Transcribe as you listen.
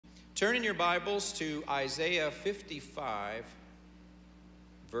Turn in your Bibles to Isaiah 55,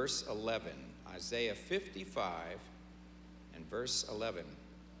 verse 11. Isaiah 55 and verse 11.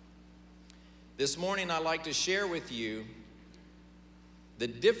 This morning I'd like to share with you the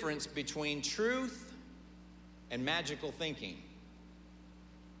difference between truth and magical thinking.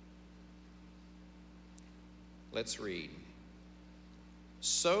 Let's read.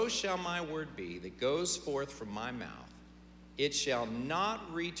 So shall my word be that goes forth from my mouth. It shall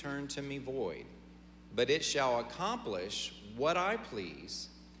not return to me void, but it shall accomplish what I please,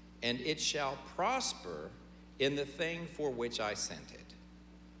 and it shall prosper in the thing for which I sent it.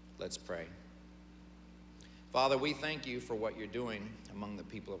 Let's pray. Father, we thank you for what you're doing among the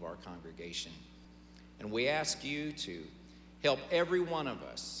people of our congregation. And we ask you to help every one of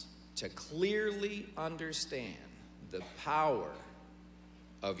us to clearly understand the power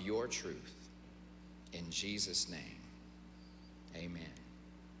of your truth. In Jesus' name. Amen.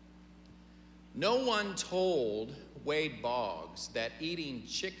 No one told Wade Boggs that eating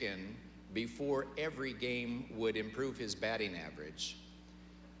chicken before every game would improve his batting average.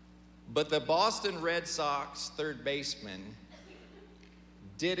 But the Boston Red Sox third baseman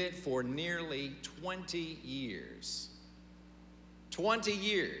did it for nearly 20 years. 20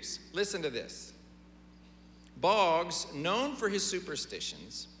 years. Listen to this. Boggs, known for his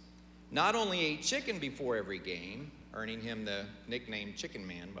superstitions, not only ate chicken before every game, earning him the nickname Chicken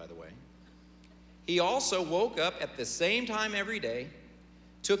Man, by the way. He also woke up at the same time every day,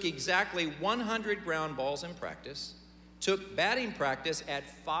 took exactly 100 ground balls in practice, took batting practice at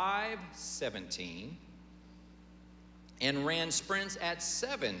 5:17, and ran sprints at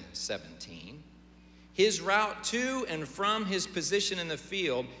 7:17. His route to and from his position in the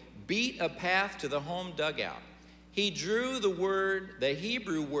field beat a path to the home dugout. He drew the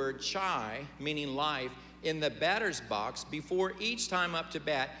Hebrew word chai, meaning life, in the batter's box before each time up to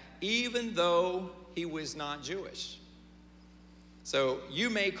bat, even though he was not Jewish. So you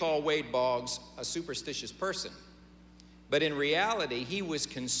may call Wade Boggs a superstitious person, but in reality, he was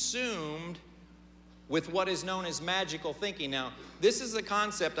consumed with what is known as magical thinking. Now, this is a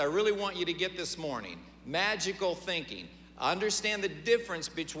concept I really want you to get this morning. Magical thinking. Understand the difference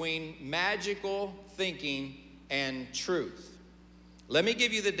between magical thinking and truth. Let me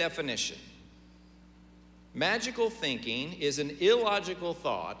give you the definition. Magical thinking is an illogical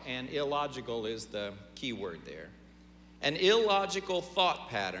thought, and illogical is the key word there. An illogical thought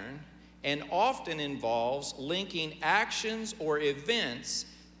pattern, and often involves linking actions or events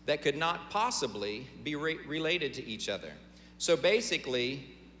that could not possibly be related to each other. So basically,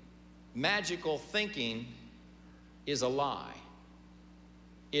 magical thinking is a lie.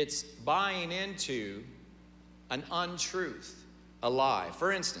 It's buying into an untruth, a lie.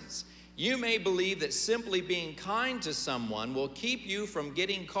 For instance, you may believe that simply being kind to someone will keep you from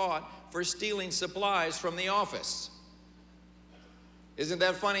getting caught for stealing supplies from the office. Isn't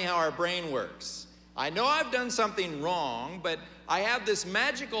that funny how our brain works? I know I've done something wrong, but I have this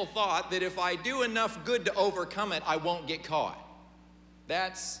magical thought that if I do enough good to overcome it, I won't get caught.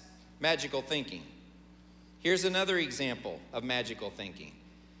 That's magical thinking. Here's another example of magical thinking.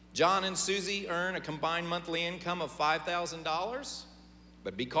 John and Susie earn a combined monthly income of $5,000.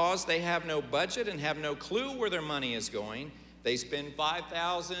 But because they have no budget and have no clue where their money is going, they spend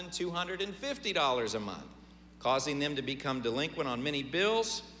 $5,250 a month, causing them to become delinquent on many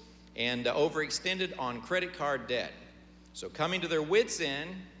bills and overextended on credit card debt. So coming to their wits'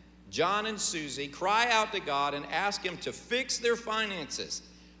 end, John and Susie cry out to God and ask him to fix their finances.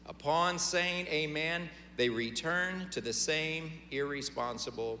 Upon saying amen, they return to the same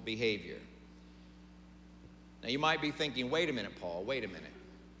irresponsible behavior. Now you might be thinking, wait a minute, Paul, wait a minute.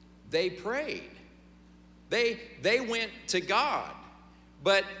 They prayed. They went to God,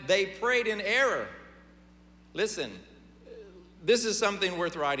 but they prayed in error. Listen, this is something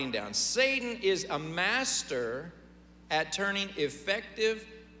worth writing down. Satan is a master at turning effective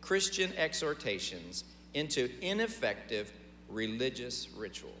Christian exhortations into ineffective religious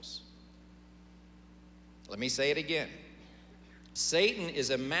rituals. Let me say it again. Satan is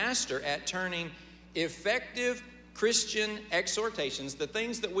a master at turning effective Christian exhortations, the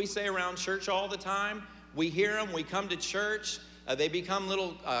things that we say around church all the time, we hear them, we come to church, they become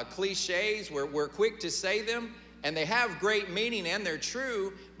little cliches, we're quick to say them, and they have great meaning and they're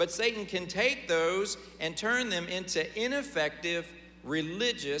true, but Satan can take those and turn them into ineffective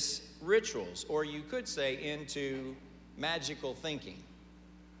religious rituals, or you could say into magical thinking.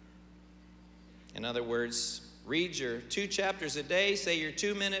 In other words, read your 2 chapters a day, say your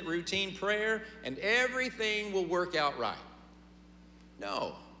 2-minute routine prayer, and everything will work out right.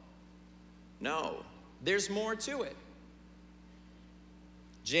 No, there's more to it.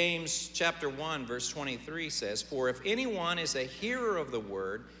 James chapter 1, verse 23 says, "For if anyone is a hearer of the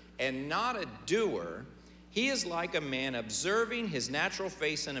word and not a doer, he is like a man observing his natural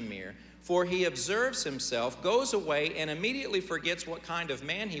face in a mirror. For he observes himself, goes away, and immediately forgets what kind of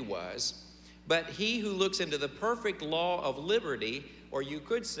man he was. But he who looks into the perfect law of liberty," or you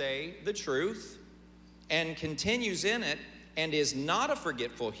could say the truth, "and continues in it, and is not a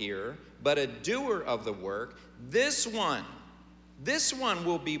forgetful hearer, but a doer of the work, this one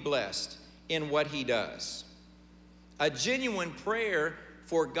will be blessed in what he does." A genuine prayer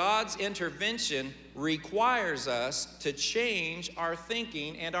for God's intervention requires us to change our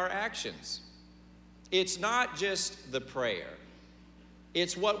thinking and our actions. It's not just the prayer.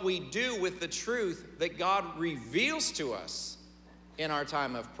 It's what we do with the truth that God reveals to us in our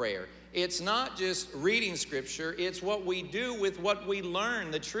time of prayer. It's not just reading Scripture. It's what we do with what we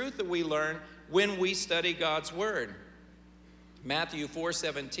learn, the truth that we learn when we study God's Word. Matthew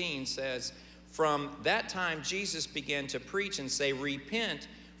 4:17 says, "From that time Jesus began to preach and say, 'Repent,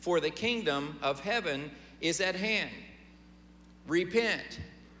 for the kingdom of heaven is at hand.'" Repent.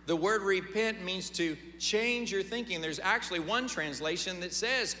 The word repent means to change your thinking. There's actually one translation that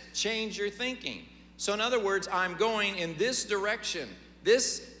says, change your thinking. So in other words, I'm going in this direction.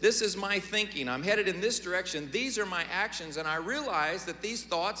 This is my thinking. I'm headed in this direction. These are my actions. And I realize that these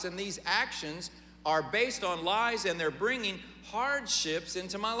thoughts and these actions are based on lies, and they're bringing hardships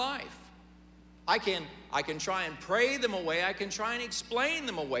into my life. I can try and pray them away. I can try and explain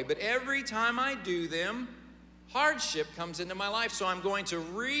them away. But every time I do them, hardship comes into my life. So I'm going to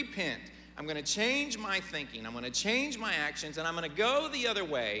repent. I'm going to change my thinking. I'm going to change my actions. And I'm going to go the other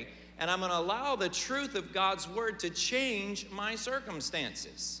way. And I'm going to allow the truth of God's Word to change my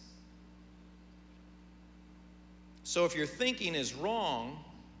circumstances. So if your thinking is wrong,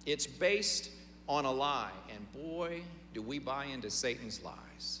 it's based on a lie. And boy, do we buy into Satan's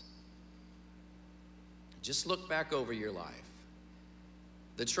lies. Just look back over your life,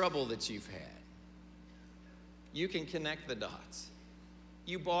 the trouble that you've had. You can connect the dots.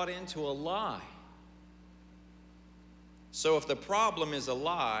 You bought into a lie. So if the problem is a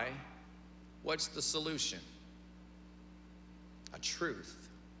lie, what's the solution? A truth.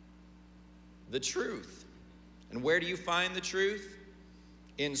 The truth. And where do you find the truth?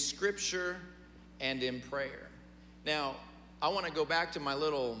 In Scripture and in prayer. Now, I want to go back to my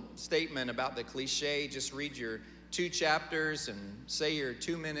little statement about the cliche. Just read your 2 chapters and say your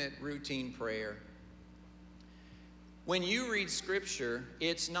 2-minute routine prayer. When you read Scripture,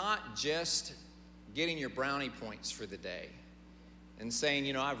 it's not just getting your brownie points for the day and saying,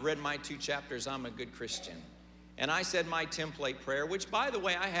 you know, I've read my 2 chapters, I'm a good Christian. And I said my template prayer, which, by the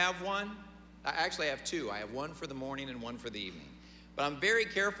way, I have one. I actually have 2. I have one for the morning and one for the evening. But I'm very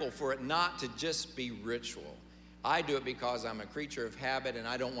careful for it not to just be ritual. I do it because I'm a creature of habit and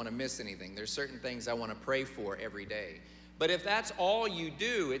I don't want to miss anything. There's certain things I want to pray for every day. But if that's all you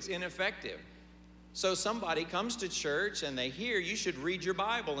do, it's ineffective. So somebody comes to church and they hear you should read your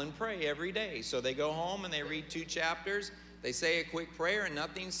Bible and pray every day. So they go home and they read 2 chapters. They say a quick prayer and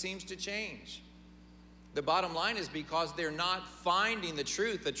nothing seems to change. The bottom line is because they're not finding the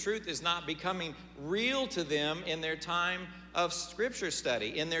truth. The truth is not becoming real to them in their time of Scripture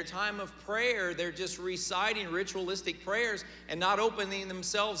study. In their time of prayer, they're just reciting ritualistic prayers and not opening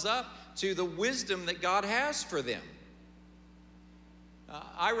themselves up to the wisdom that God has for them.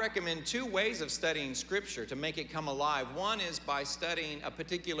 I recommend 2 ways of studying Scripture to make it come alive. One is by studying a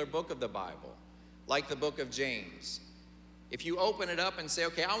particular book of the Bible, like the book of James. If you open it up and say,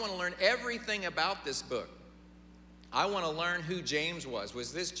 okay, I want to learn everything about this book. I want to learn who James was.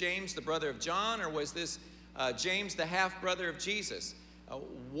 Was this James, the brother of John, or was this James, the half-brother of Jesus?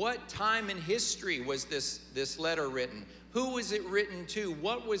 What time in history was this letter written? Who was it written to?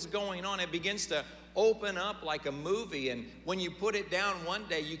 What was going on? It begins to open up like a movie, and when you put it down one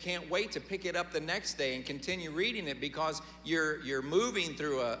day, you can't wait to pick it up the next day and continue reading it because you're moving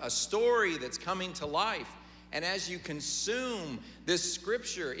through a story that's coming to life. And as you consume this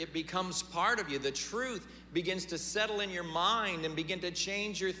Scripture, it becomes part of you. The truth begins to settle in your mind and begin to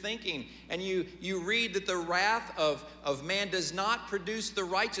change your thinking. And you read that the wrath of man does not produce the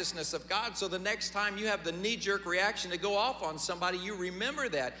righteousness of God. So the next time you have the knee-jerk reaction to go off on somebody, you remember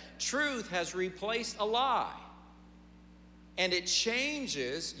that truth has replaced a lie. And it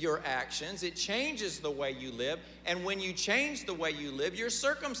changes your actions. It changes the way you live. And when you change the way you live, your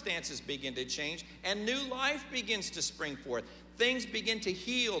circumstances begin to change and new life begins to spring forth. Things begin to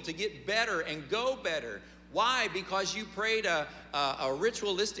heal, to get better and go better. Why? Because you prayed a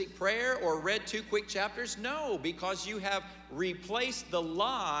ritualistic prayer or read 2 quick chapters? No, because you have replaced the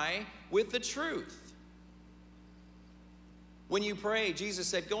lie with the truth. When you pray, Jesus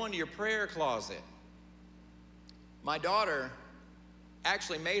said, go into your prayer closet. My daughter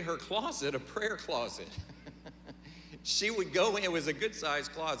actually made her closet a prayer closet. She would go in, it was a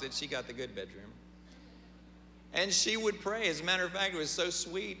good-sized closet. She got the good bedroom. And she would pray. As a matter of fact, it was so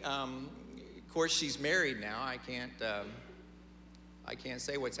sweet. Of course, she's married now. I can't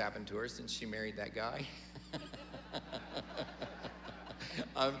say what's happened to her since she married that guy.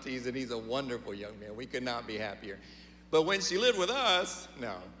 I'm teasing. He's a wonderful young man. We could not be happier. But when she lived with us,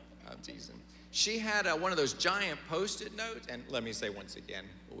 no, I'm teasing. She had one of those giant Post-it notes. And let me say once again,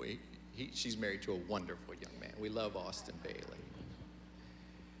 she's married to a wonderful young man. We love Austin Bailey.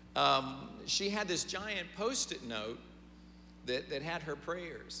 She had this giant Post-it note that had her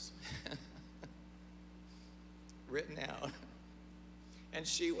prayers written out. And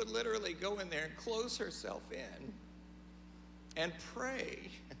she would literally go in there and close herself in and pray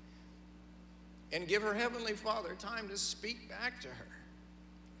and give her Heavenly Father time to speak back to her.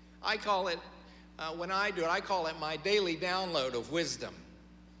 I call it, when I do it, I call it my daily download of wisdom.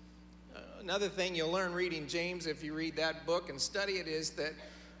 Another thing you'll learn reading James, if you read that book and study it, is that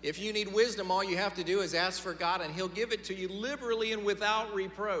if you need wisdom, all you have to do is ask for God, and He'll give it to you liberally and without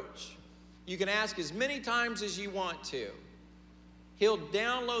reproach. You can ask as many times as you want to. He'll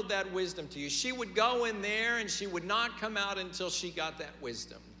download that wisdom to you. She would go in there and she would not come out until she got that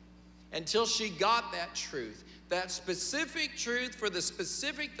wisdom, until she got that truth, that specific truth for the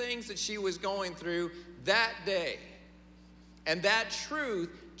specific things that she was going through that day. And that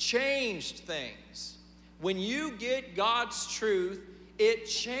truth changed things. When you get God's truth, it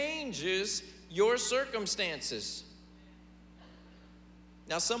changes your circumstances.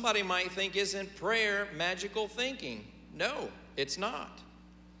 Now, somebody might think, isn't prayer magical thinking? No, it's not.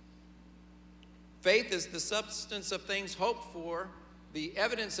 Faith is the substance of things hoped for, the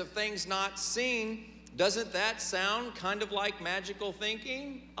evidence of things not seen. Doesn't that sound kind of like magical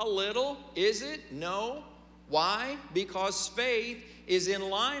thinking? A little. Is it? No. Why? Because faith is in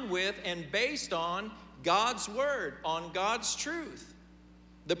line with and based on God's Word, on God's truth.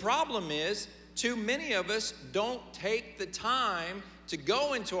 The problem is, too many of us don't take the time to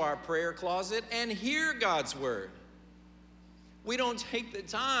go into our prayer closet and hear God's Word. We don't take the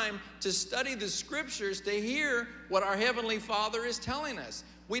time to study the Scriptures to hear what our Heavenly Father is telling us.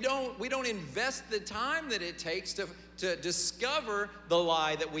 We don't invest the time that it takes to discover the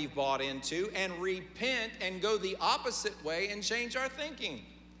lie that we've bought into and repent and go the opposite way and change our thinking.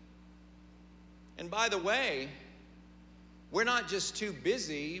 And by the way, we're not just too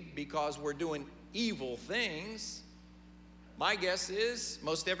busy because we're doing evil things. My guess is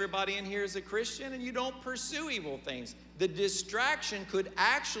most everybody in here is a Christian and you don't pursue evil things. The distraction could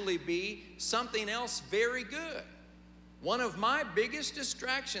actually be something else very good. One of my biggest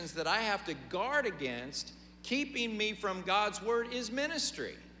distractions that I have to guard against, keeping me from God's Word, is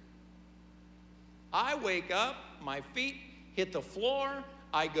ministry. I wake up, my feet hit the floor,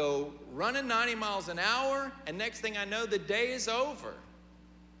 I go running 90 miles an hour, and next thing I know, the day is over.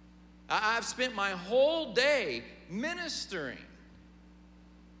 I've spent my whole day ministering,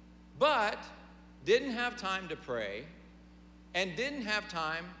 but didn't have time to pray and didn't have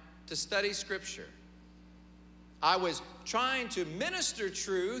time to study Scripture. I was trying to minister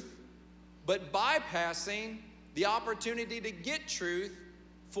truth, but bypassing the opportunity to get truth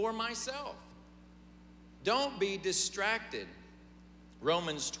for myself. Don't be distracted.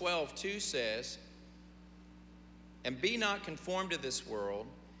 Romans 12:2 says, "And be not conformed to this world,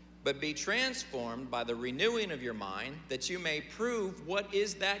 but be transformed by the renewing of your mind, that you may prove what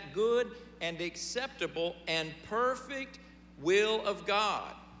is that good and acceptable and perfect will of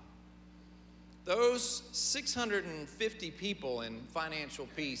God." Those 650 people in Financial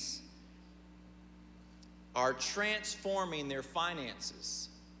Peace are transforming their finances.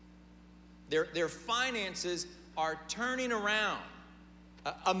 Their finances are turning around.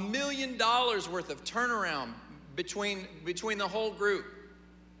 $1 million worth of turnaround between the whole group.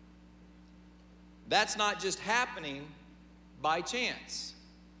 That's not just happening by chance.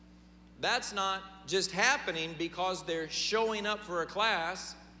 That's not just happening because they're showing up for a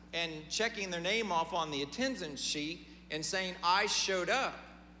class and checking their name off on the attendance sheet and saying, "I showed up."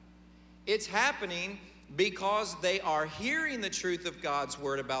 It's happening because they are hearing the truth of God's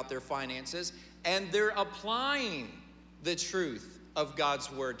Word about their finances, and they're applying the truth of God's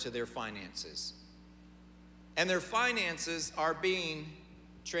Word to their finances. And their finances are being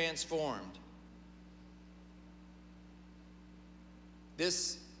transformed.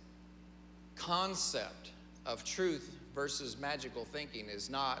 This concept of truth versus magical thinking is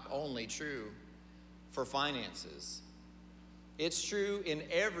not only true for finances. It's true in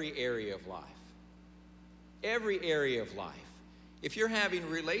every area of life. Every area of life. If you're having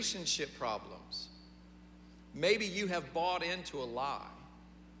relationship problems, maybe you have bought into a lie.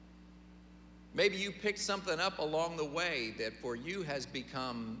 Maybe you picked something up along the way that for you has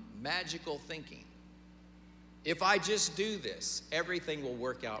become magical thinking. If I just do this, everything will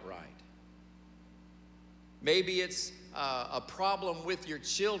work out right. Maybe it's a problem with your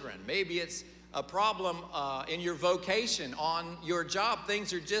children. Maybe it's a problem in your vocation, on your job.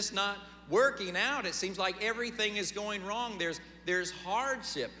 Things are just not working out. It seems like everything is going wrong. There's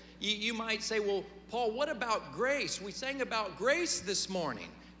hardship. You might say, well, Paul, what about grace? We sang about grace this morning.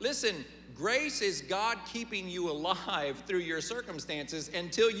 Listen, grace is God keeping you alive through your circumstances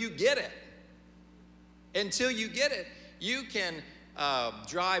until you get it. Until you get it. You can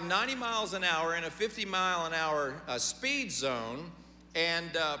drive 90 miles an hour in a 50-mile-an-hour speed zone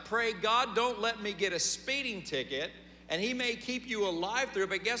and pray, God, don't let me get a speeding ticket. And he may keep you alive through it,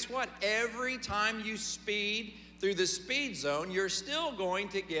 but guess what? Every time you speed through the speed zone, you're still going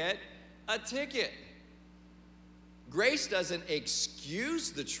to get a ticket. Grace doesn't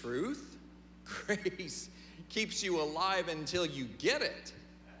excuse the truth. Grace keeps you alive until you get it.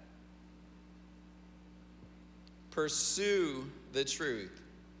 Pursue the truth.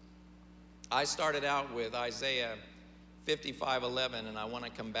 I started out with Isaiah 55:11, and I want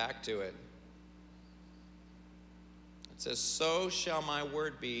to come back to it. It says, so shall my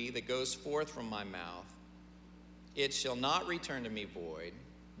word be that goes forth from my mouth. It shall not return to me void,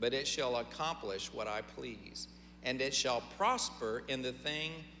 but it shall accomplish what I please, and it shall prosper in the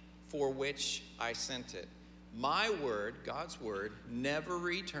thing for which I sent it. My word, God's word, never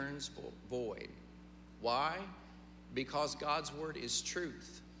returns void. Why? Because God's word is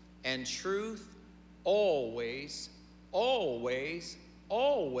truth. And truth always, always,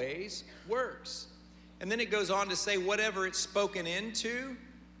 always works. And then it goes on to say, whatever it's spoken into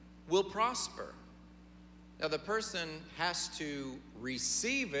will prosper. Now, the person has to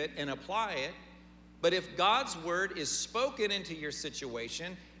receive it and apply it. But if God's word is spoken into your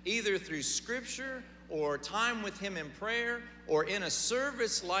situation, either through scripture or time with him in prayer or in a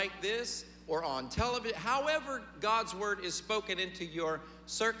service like this or on television, however God's word is spoken into your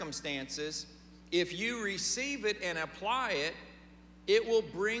circumstances, if you receive it and apply it, it will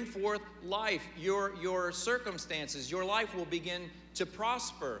bring forth life. Your circumstances, your life will begin to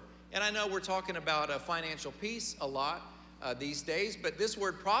prosper. And I know we're talking about financial peace a lot these days, but this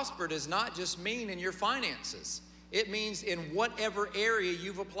word prosper does not just mean in your finances. It means in whatever area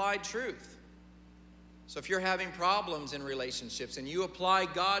you've applied truth. So if you're having problems in relationships and you apply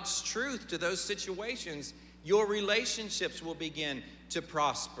God's truth to those situations, your relationships will begin to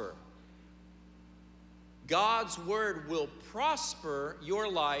prosper. God's word will prosper your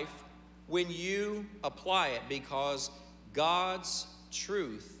life when you apply it, because God's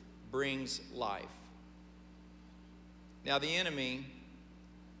truth brings life. Now, the enemy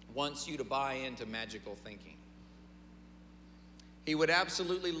wants you to buy into magical thinking. He would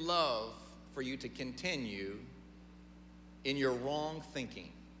absolutely love for you to continue in your wrong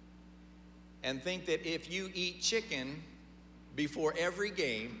thinking and think that if you eat chicken before every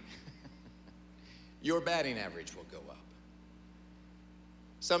game, your batting average will go up.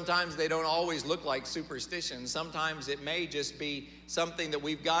 Sometimes they don't always look like superstitions. Sometimes it may just be something that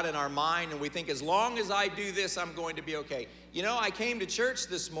we've got in our mind and we think, as long as I do this, I'm going to be okay. You know, I came to church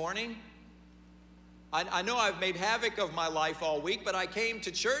this morning. I know I've made havoc of my life all week, but I came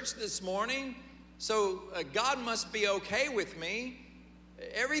to church this morning, so God must be okay with me.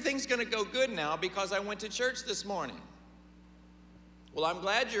 Everything's going to go good now because I went to church this morning. Well, I'm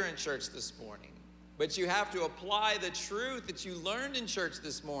glad you're in church this morning. But you have to apply the truth that you learned in church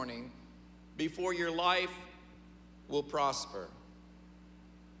this morning before your life will prosper.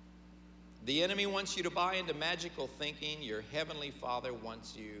 The enemy wants you to buy into magical thinking. Your heavenly Father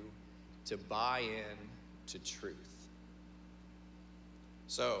wants you to buy in to truth.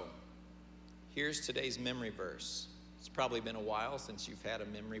 So, here's today's memory verse. It's probably been a while since you've had a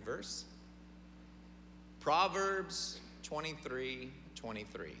memory verse. Proverbs 23:23.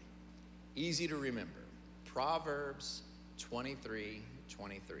 Easy to remember. Proverbs 23:23.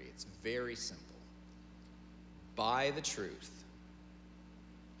 It's very simple. Buy the truth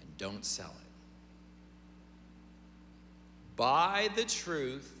and don't sell it. Buy the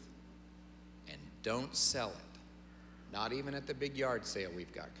truth and don't sell it. Not even at the big yard sale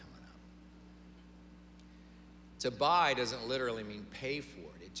we've got coming up. To buy doesn't literally mean pay for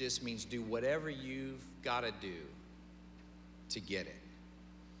it. It just means do whatever you've got to do to get it.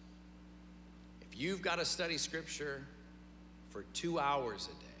 If you've got to study scripture for 2 hours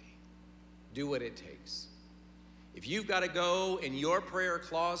a day, do what it takes. If you've got to go in your prayer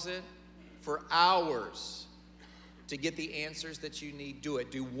closet for hours to get the answers that you need, do it.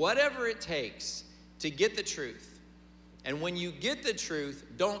 Do whatever it takes to get the truth. And when you get the truth,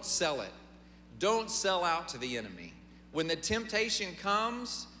 don't sell it. Don't sell out to the enemy. When the temptation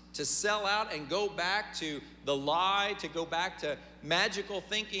comes to sell out and go back to the lie, to go back to magical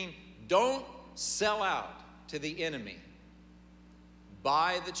thinking, don't sell out to the enemy.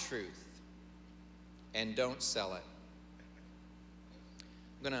 Buy the truth and don't sell it.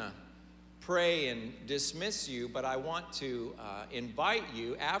 I'm going to pray and dismiss you, but I want to invite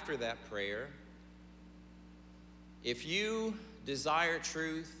you after that prayer. If you desire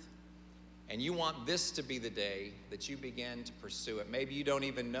truth and you want this to be the day that you begin to pursue it, maybe you don't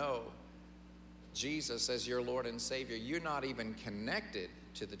even know Jesus as your Lord and Savior. You're not even connected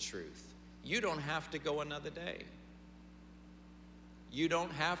to the truth. You don't have to go another day. You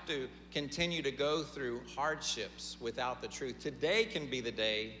don't have to continue to go through hardships without the truth. Today can be the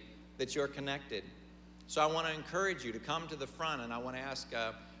day that you're connected. So I want to encourage you to come to the front, and I want to ask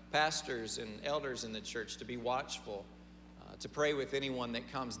pastors and elders in the church to be watchful, to pray with anyone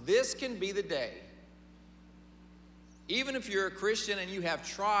that comes. This can be the day. Even if you're a Christian and you have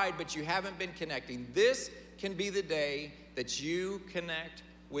tried but you haven't been connecting, this can be the day that you connect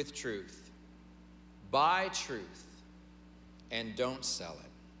with truth. Buy truth and don't sell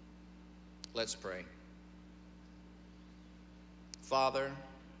it. Let's pray. Father,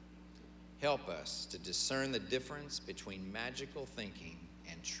 help us to discern the difference between magical thinking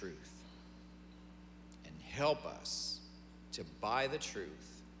and truth. And help us to buy the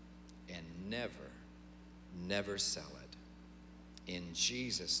truth and never sell it. In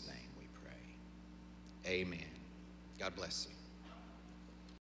Jesus' name we pray. Amen. God bless you.